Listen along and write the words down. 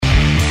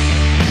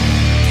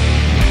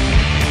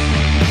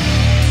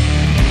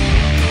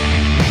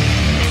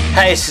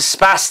Hey, this is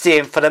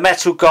Sebastian for the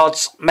Metal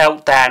Gods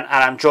Meltdown,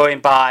 and I'm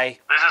joined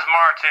by... This is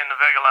Martin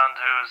Wegeland,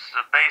 who's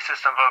the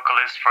bassist and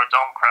vocalist for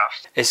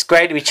Domkraft. It's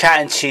great to be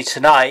chatting to you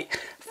tonight.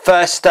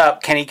 First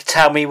up, can you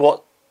tell me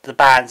what the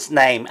band's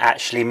name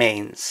actually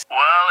means?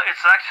 Well,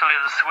 it's actually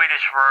the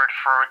Swedish word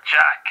for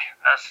jack,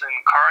 as in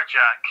car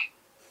jack.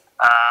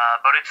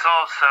 But it's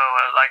also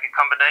like a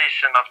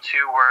combination of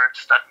two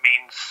words that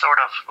means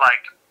sort of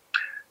like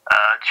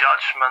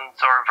judgment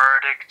or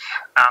verdict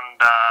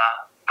and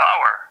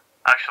power,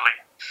 actually.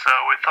 So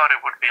we thought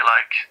it would be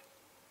like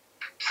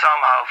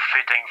somehow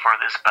fitting for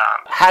this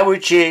band. How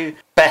would you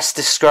best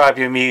describe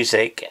your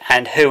music,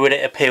 and who would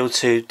it appeal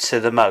to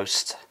the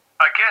most?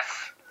 I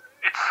guess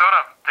it's sort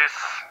of this,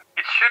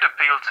 it should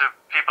appeal to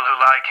people who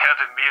like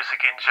heavy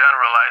music in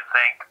general, I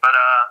think. But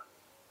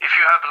if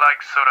you have like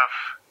sort of,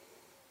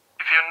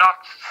 if you're not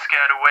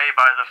scared away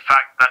by the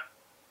fact that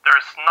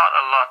there's not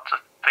a lot of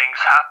things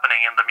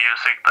happening in the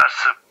music, that's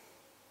a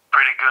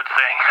pretty good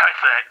thing,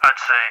 I'd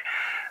say.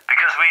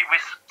 Because we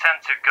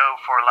tend to go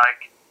for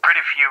like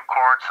pretty few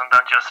chords and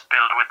then just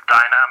build with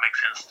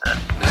dynamics instead.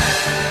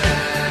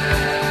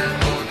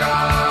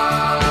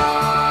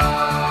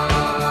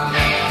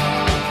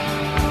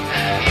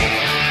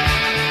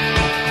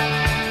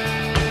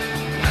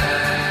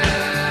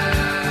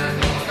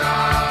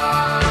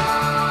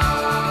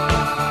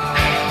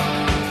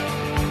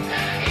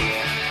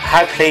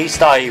 How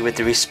pleased are you with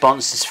the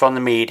responses from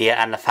the media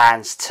and the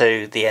fans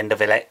to The End of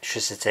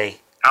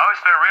Electricity? Oh,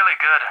 it's been really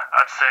good,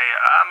 I'd say.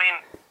 I mean,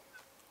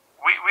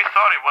 we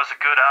thought it was a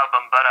good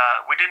album, but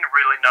we didn't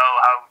really know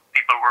how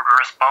people would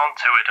respond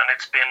to it, and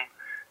it's been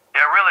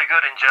really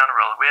good in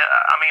general. We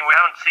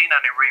haven't seen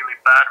any really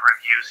bad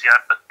reviews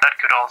yet, but that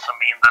could also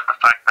mean that the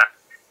fact that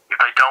if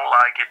they don't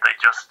like it, they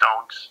just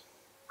don't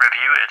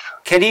review it.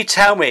 Can you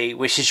tell me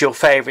which is your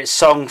favourite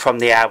song from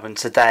the album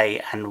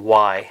today and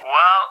why?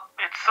 Well,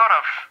 it sort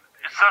of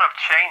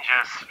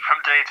changes from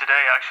day to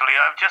day, actually.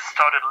 I've just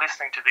started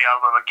listening to the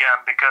album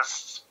again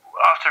because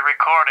after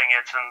recording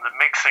it and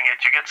mixing it,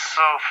 you get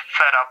so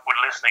fed up with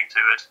listening to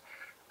it,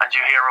 and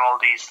you hear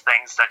all these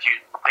things that you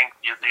think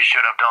you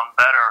should have done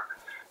better.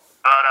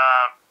 But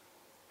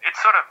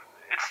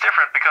it's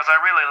different because I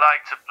really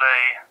like to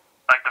play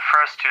like the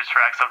first two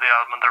tracks of the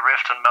album, the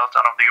Rift and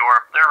Meltdown of the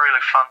Orb. They're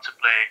really fun to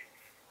play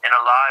in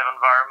a live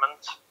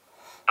environment.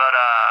 But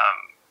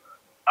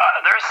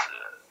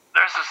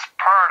there's this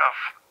part of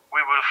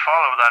We Will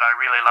Follow that I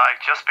really like,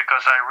 just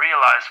because I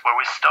realized where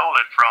we stole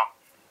it from.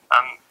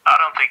 And I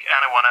don't think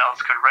anyone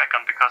else could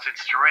reckon, because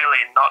it's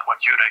really not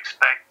what you'd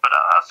expect. But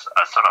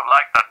I sort of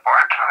like that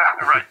part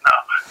right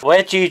now.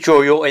 Where do you draw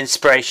your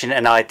inspiration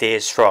and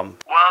ideas from?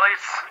 Well,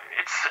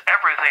 it's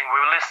everything. We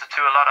listen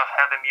to a lot of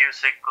heavy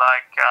music,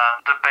 like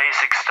the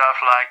basic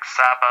stuff like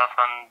Sabbath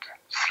and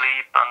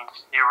Sleep and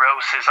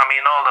Neurosis. I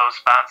mean, all those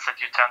bands that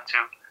you tend to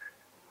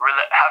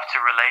have to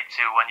relate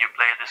to when you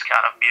play this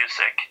kind of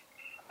music.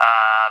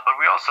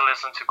 But we also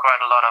listen to quite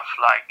a lot of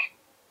like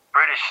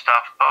British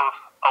stuff, both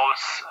old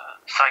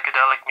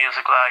psychedelic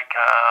music like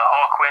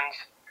Hawkwind,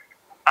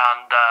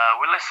 and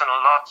we listen a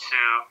lot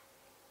to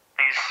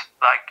these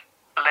like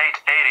late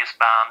 80s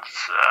bands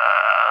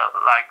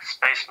like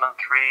Spaceman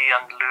 3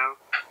 and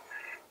Loop.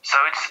 So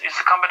it's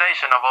a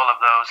combination of all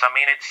of those. I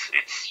mean,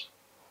 it's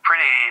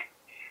pretty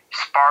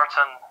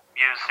Spartan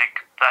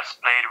music that's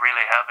played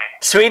really heavy.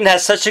 Sweden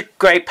has such a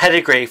great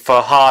pedigree for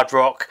hard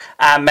rock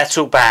and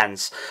metal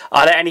bands.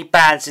 Are there any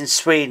bands in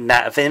Sweden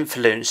that have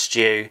influenced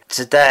you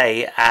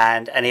today,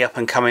 and any up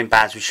and coming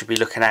bands we should be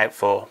looking out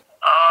for?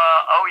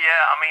 Oh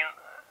yeah, I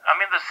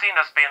mean the scene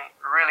has been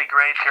really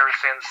great here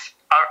since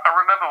I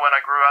remember when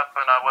I grew up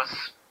and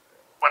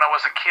when I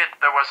was a kid,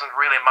 there wasn't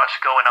really much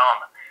going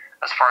on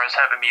as far as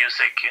heavy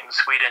music in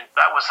Sweden.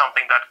 That was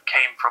something that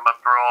came from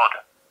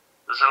abroad.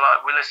 There's a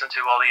lot, we listen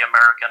to all the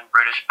American,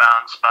 British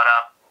bands, but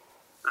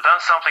then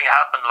something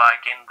happened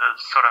like in the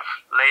sort of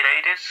late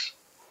 80s,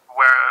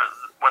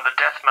 when the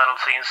death metal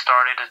scene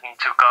started and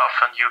took off,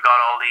 and you got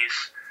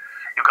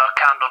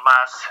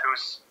Candlemass,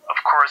 who's of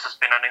course has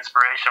been an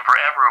inspiration for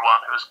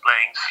everyone who's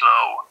playing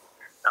slow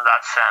in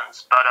that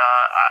sense. But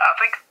I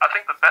think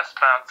the best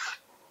bands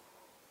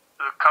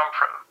who come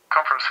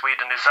from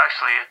Sweden is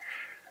actually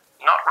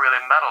not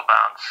really metal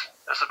bands.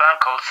 There's a band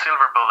called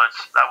Silver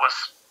Bullets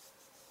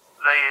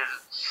they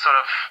sort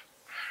of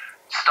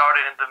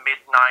started in the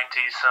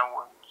mid-90s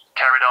and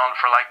carried on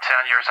for like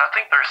 10 years. I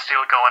think they're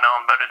still going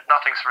on, but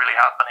nothing's really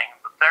happening.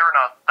 They're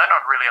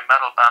not really a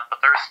metal band, but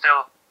they're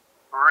still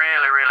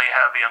really, really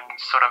heavy and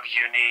sort of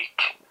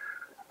unique.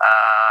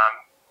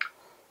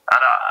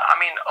 I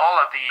mean,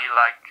 all of the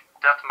like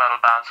death metal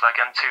bands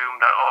like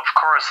Entombed, of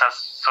course, has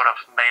sort of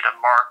made a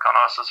mark on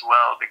us as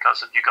well,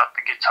 because you got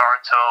the guitar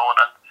tone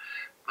and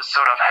the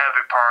sort of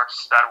heavy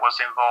parts that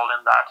was involved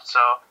in that. So,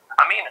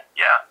 I mean,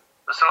 yeah.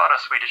 There's a lot of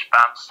Swedish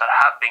bands that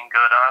have been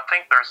good, and I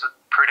think there's a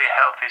pretty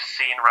healthy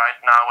scene right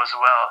now as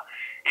well,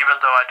 even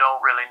though I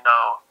don't really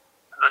know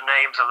the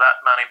names of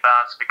that many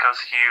bands, because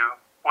it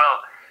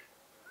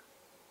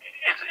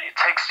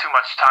takes too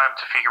much time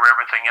to figure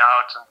everything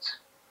out and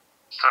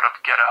sort of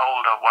get a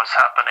hold of what's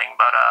happening.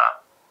 But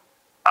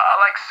I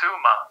like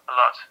Suma a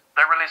lot.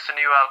 They released a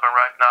new album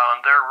right now,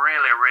 and they're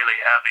really, really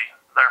heavy.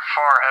 They're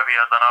far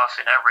heavier than us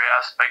in every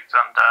aspect,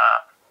 and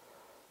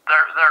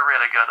they're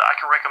really good. I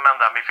can recommend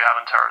them if you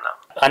haven't heard them.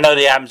 I know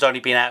the album's only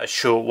been out a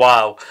short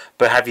while,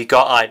 but have you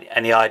got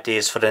any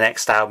ideas for the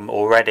next album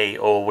already,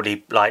 or would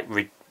he like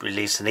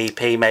release an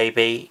EP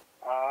maybe?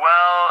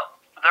 Well,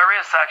 there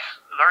is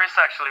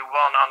actually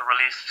one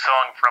unreleased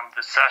song from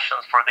the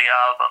sessions for the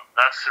album.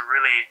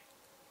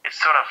 It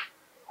sort of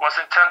was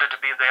intended to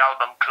be the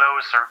album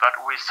closer, but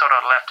we sort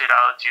of left it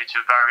out due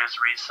to various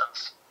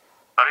reasons.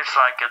 But it's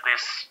like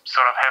this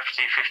sort of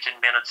hefty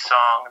 15-minute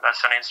song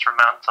that's an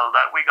instrumental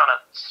that we're gonna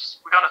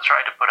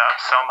try to put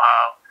out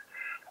somehow.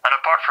 And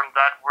apart from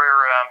that,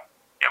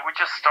 we're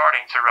just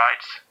starting to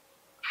write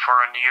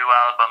for a new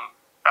album.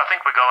 I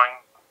think we're going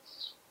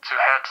to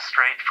head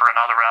straight for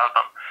another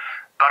album.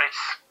 But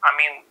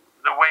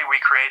the way we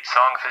create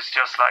songs is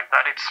just like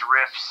that. It's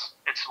riffs.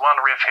 It's one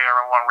riff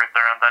here and one riff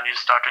there, and then you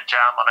start to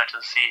jam on it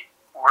and see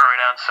where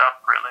it ends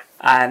up, really.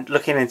 And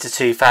looking into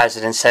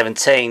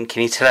 2017,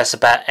 can you tell us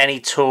about any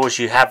tours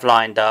you have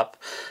lined up,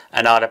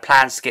 and are there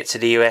plans to get to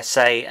the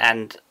USA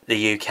and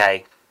the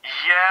UK?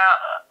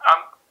 Yeah,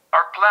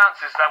 our plans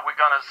is that we're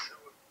gonna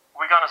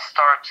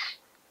start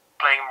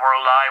playing more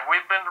live.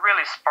 We've been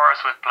really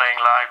sparse with playing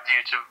live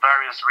due to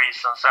various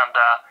reasons, and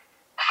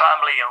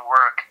family and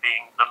work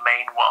being the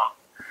main one.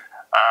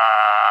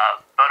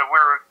 But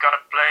we're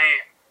gonna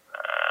play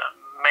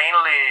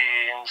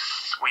mainly in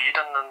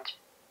Sweden and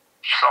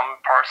some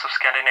parts of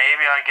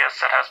Scandinavia, I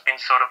guess, that has been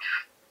sort of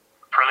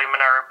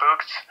preliminary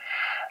booked.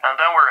 And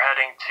then we're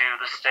heading to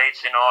the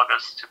States in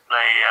August to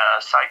play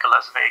Cycle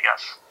Las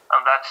Vegas.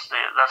 And that's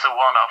a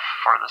one-off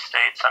for the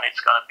States, and it's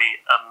going to be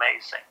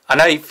amazing. I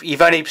know you've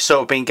only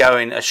sort of been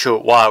going a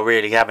short while,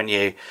 really, haven't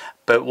you?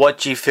 But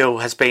what do you feel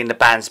has been the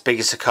band's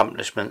biggest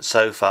accomplishment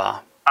so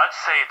far? I'd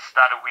say it's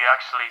that we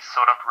actually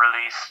sort of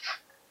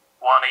released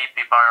one EP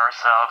by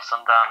ourselves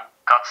and then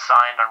got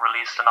signed and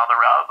released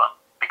another album.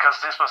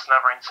 Because this was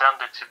never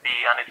intended to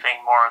be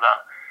anything more than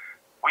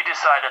we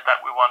decided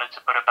that we wanted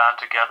to put a band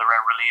together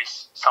and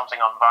release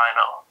something on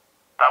vinyl.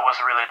 That was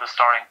really the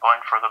starting point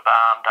for the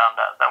band, and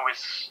then we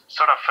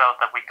sort of felt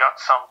that we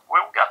got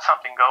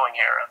something going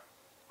here, and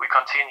we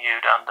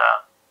continued. And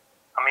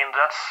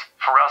that's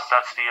for us,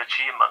 that's the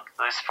achievement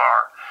this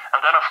far.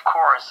 And then of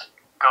course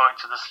going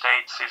to the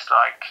States is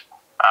like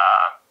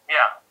a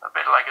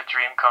bit like a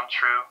dream come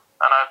true.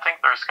 And I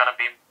think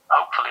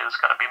hopefully there's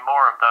going to be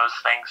more of those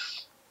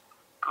things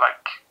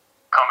like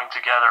coming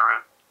together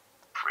in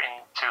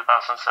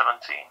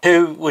 2017.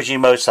 Who would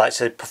you most like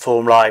to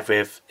perform live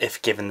with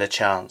if given the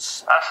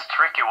chance? That's a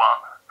tricky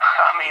one.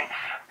 I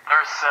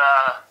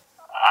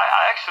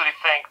actually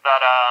think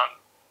that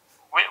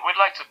we'd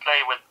like to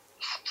play with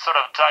sort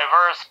of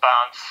diverse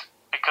bands,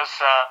 because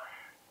I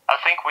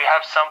think we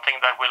have something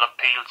that will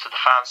appeal to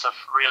the fans of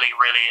really,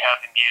 really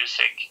heavy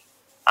music.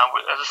 And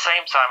at the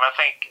same time,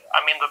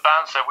 the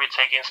bands that we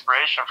take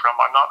inspiration from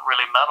are not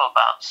really metal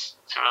bands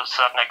to a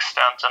certain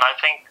extent. And I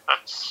think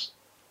that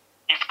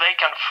if they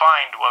can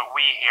find what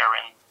we hear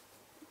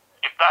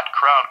if that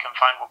crowd can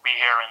find what we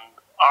hear in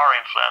our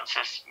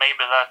influences,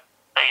 maybe that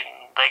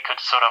they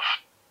could sort of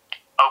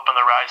open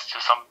their eyes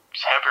to some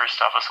heavier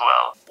stuff as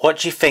well.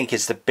 What do you think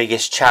is the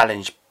biggest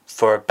challenge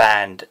for a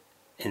band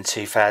in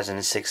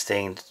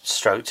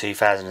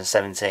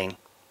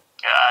 2016/2017?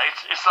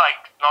 It's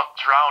like not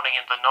drowning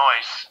in the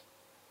noise.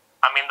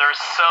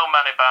 There's so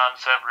many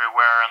bands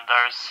everywhere, and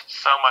there's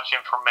so much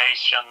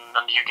information,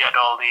 and you get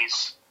all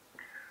these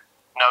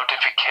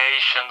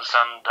notifications,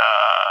 and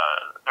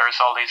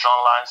there's all these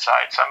online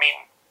sites.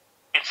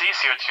 It's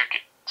easier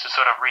to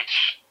sort of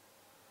reach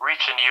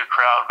a new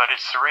crowd, but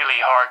it's really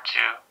hard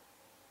to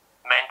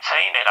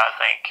maintain it, I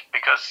think,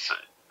 because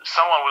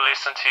someone will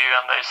listen to you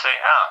and they say,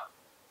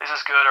 this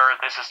is good or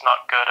this is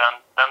not good, and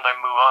then they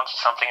move on to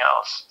something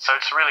else. So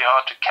it's really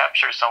hard to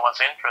capture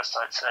someone's interest,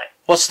 I'd say.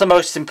 What's the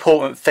most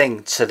important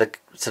thing to the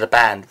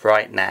band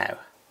right now?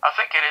 I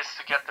think it is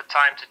to get the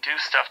time to do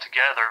stuff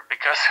together,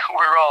 because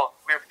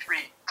we're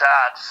three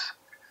dads,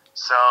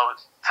 so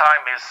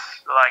time is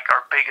like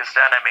our biggest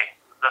enemy,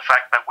 the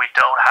fact that we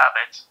don't have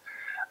it.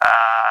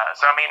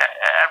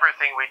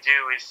 Everything we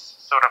do is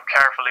sort of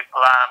carefully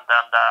planned,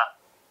 and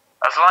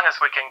as long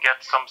as we can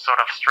get some sort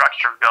of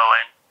structure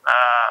going,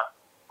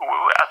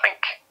 I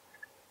think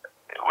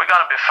we're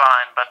going to be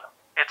fine, but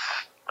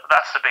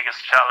that's the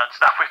biggest challenge,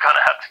 that we're going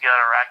to have to get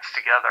our acts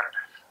together.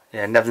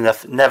 Yeah,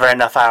 never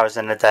enough hours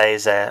in a day,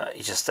 is there?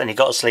 And you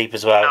got to sleep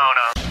as well. No.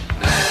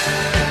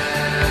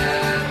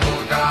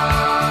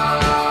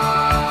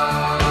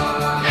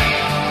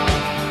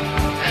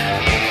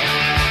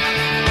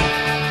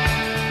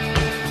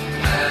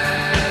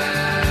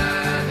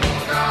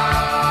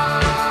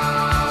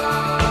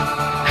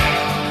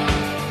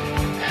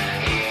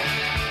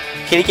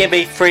 Can you give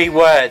me 3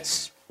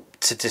 words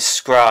to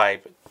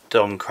describe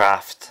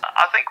Domkraft?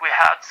 I think we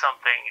had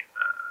something.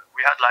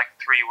 We had like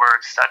 3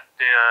 words that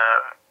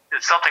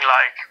it's something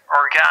like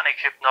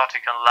organic,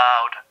 hypnotic, and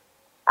loud,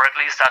 or at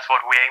least that's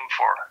what we aim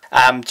for.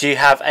 Do you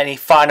have any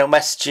final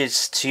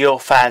messages to your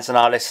fans and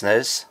our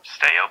listeners?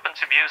 Stay open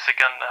to music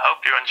and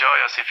hope you enjoy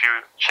us if you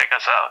check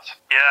us out.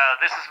 Yeah,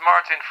 this is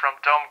Martin from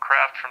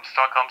Domkraft from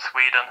Stockholm,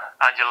 Sweden,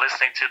 and you're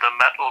listening to the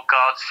Metal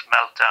Gods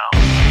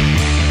Meltdown.